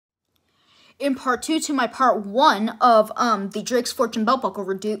in part 2 to my part 1 of the Drake's Fortune belt buckle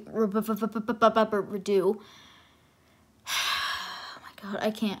redo. Oh my god,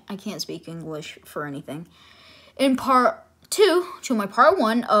 I can't speak English for anything. In part 2 to my part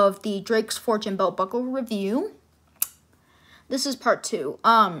 1 of the Drake's Fortune belt buckle review. This is part 2.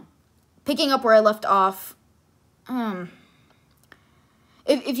 Picking up where I left off.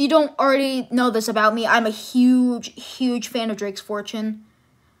 If you don't already know this about me, I'm a huge fan of Drake's Fortune.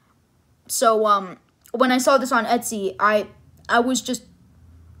 So, when I saw this on Etsy, I was just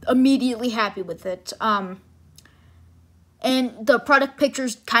immediately happy with it. And the product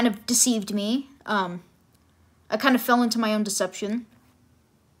pictures kind of deceived me. I kind of fell into my own deception.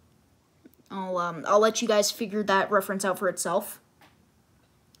 I'll let you guys figure that reference out for itself.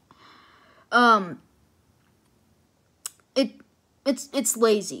 It's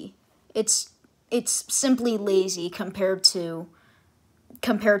lazy. It's simply lazy compared to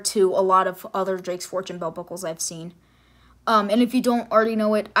a lot of other Drake's Fortune belt buckles I've seen. And if you don't already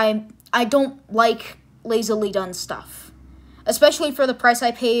know it, I don't like lazily done stuff. Especially for the price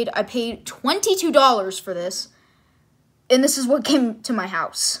I paid. I paid $22 for this. And this is what came to my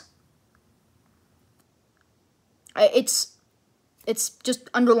house. It's just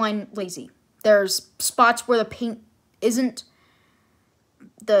underline lazy. There's spots where the paint isn't.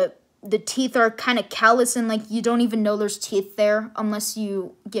 The teeth are kind of callous and like you don't even know there's teeth there unless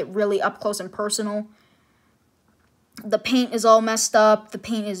you get really up close and personal. The paint is all messed up. The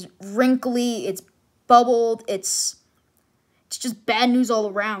paint is wrinkly. It's bubbled. It's just bad news all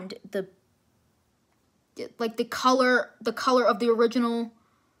around. The color of the original,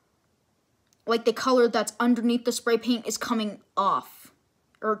 like the color that's underneath the spray paint is coming off,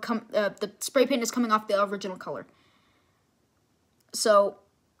 or the spray paint is coming off the original color. So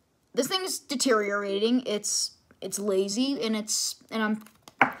this thing is deteriorating. It's lazy and I'm.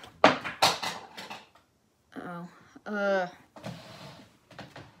 Oh. Let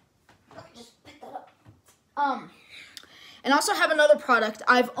me just pick that up. And I also have another product.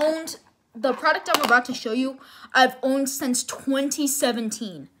 I've owned the product I'm about to show you. I've owned since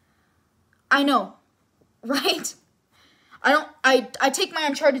 2017. I know, right? I take my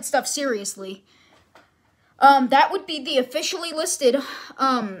Uncharted stuff seriously. That would be the officially listed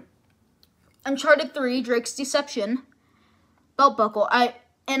Uncharted 3 Drake's Deception belt buckle. I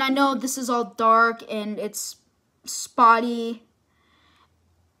know this is all dark and it's spotty.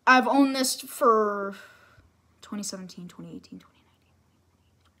 I've owned this for 2017, 2018, 2019.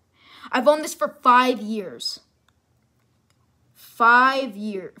 I've owned this for 5 years. 4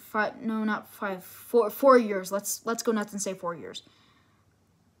 years. Let's go nuts and say 4 years.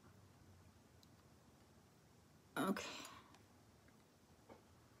 Okay.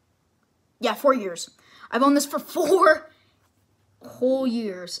 Yeah, 4 years. I've owned this for 4 whole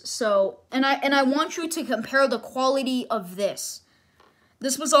years. So, and I want you to compare the quality of this.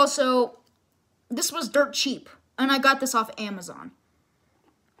 This was dirt cheap, and I got this off Amazon.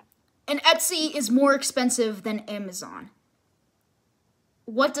 And Etsy is more expensive than Amazon.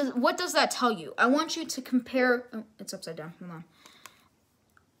 What does that tell you? I want you to compare. Oh, it's upside down. Hold on.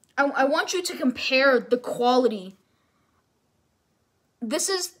 I want you to compare the quality. This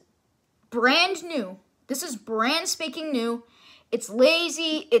is brand new. This is brand spanking new. It's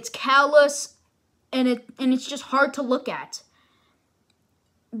lazy, it's callous, and it's just hard to look at.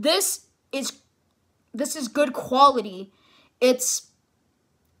 This is good quality. It's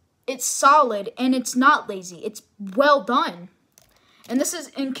solid and it's not lazy. It's well done. And this is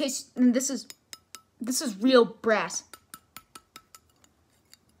this is real brass.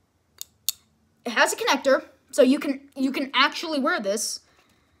 It has a connector, so you can actually wear this.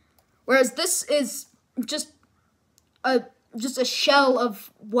 Whereas this is just a shell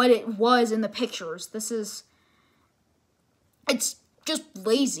of what it was in the pictures. It's just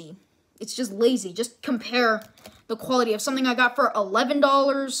lazy. It's just lazy. Just compare the quality of something I got for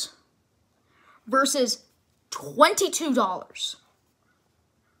 $11 versus $22.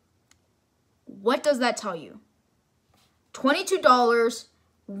 What does that tell you? $22,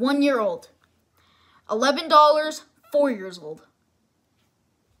 1 year old. $11, 4 years old.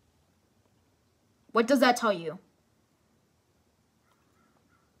 What does that tell you?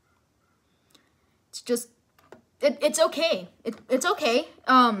 It's just, it's okay. It's okay.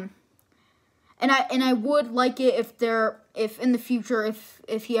 And I would like it if in the future,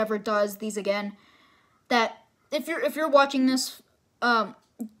 if he ever does these again, that if you're watching this,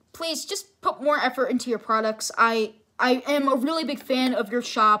 please just put more effort into your products. I am a really big fan of your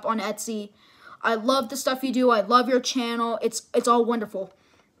shop on Etsy. I love the stuff you do. I love your channel. It's all wonderful.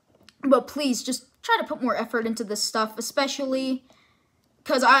 But please just try to put more effort into this stuff, especially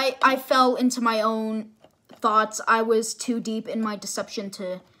because I fell into my own thoughts. I was too deep in my deception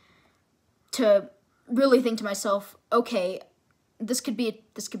to really think to myself, okay, this could be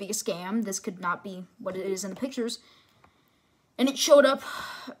a scam. This could not be what it is in the pictures. And it showed up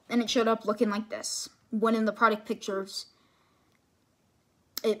looking like this. When in the product pictures,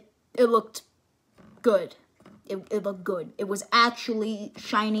 it looked good. It looked good. It was actually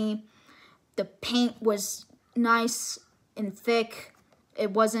shiny. The paint was nice and thick.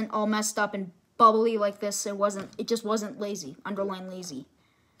 It wasn't all messed up and bubbly like this. It just wasn't lazy. Underline lazy.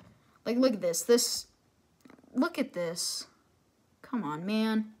 Like, look at this. Look at this. Come on,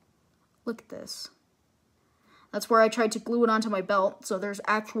 man. Look at this. That's where I tried to glue it onto my belt, so there's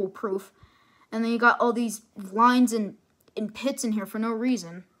actual proof. And then you got all these lines and pits in here for no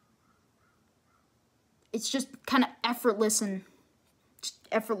reason. It's just kind of effortless and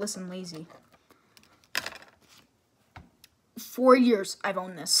lazy. 4 years I've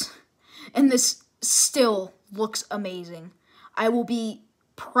owned this, and this still looks amazing. I will be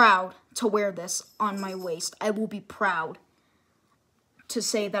proud to wear this on my waist. I will be proud to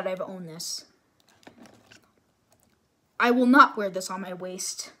say that I've owned this. I will not wear this on my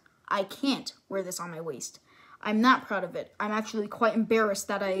waist. I can't wear this on my waist. I'm not proud of it. I'm actually quite embarrassed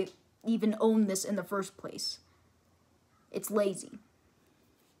that I even own this in the first place. It's lazy.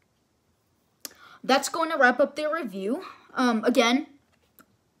 That's going to wrap up the review. Again,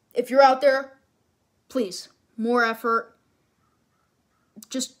 if you're out there, please, more effort.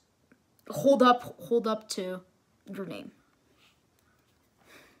 Just hold up to your name.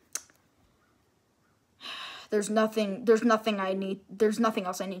 There's nothing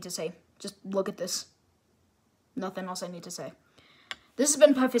else I need to say. Just look at this. Nothing else I need to say. This has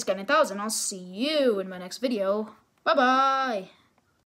been PieFaceGuy 9000. I'll see you in my next video. Bye-bye.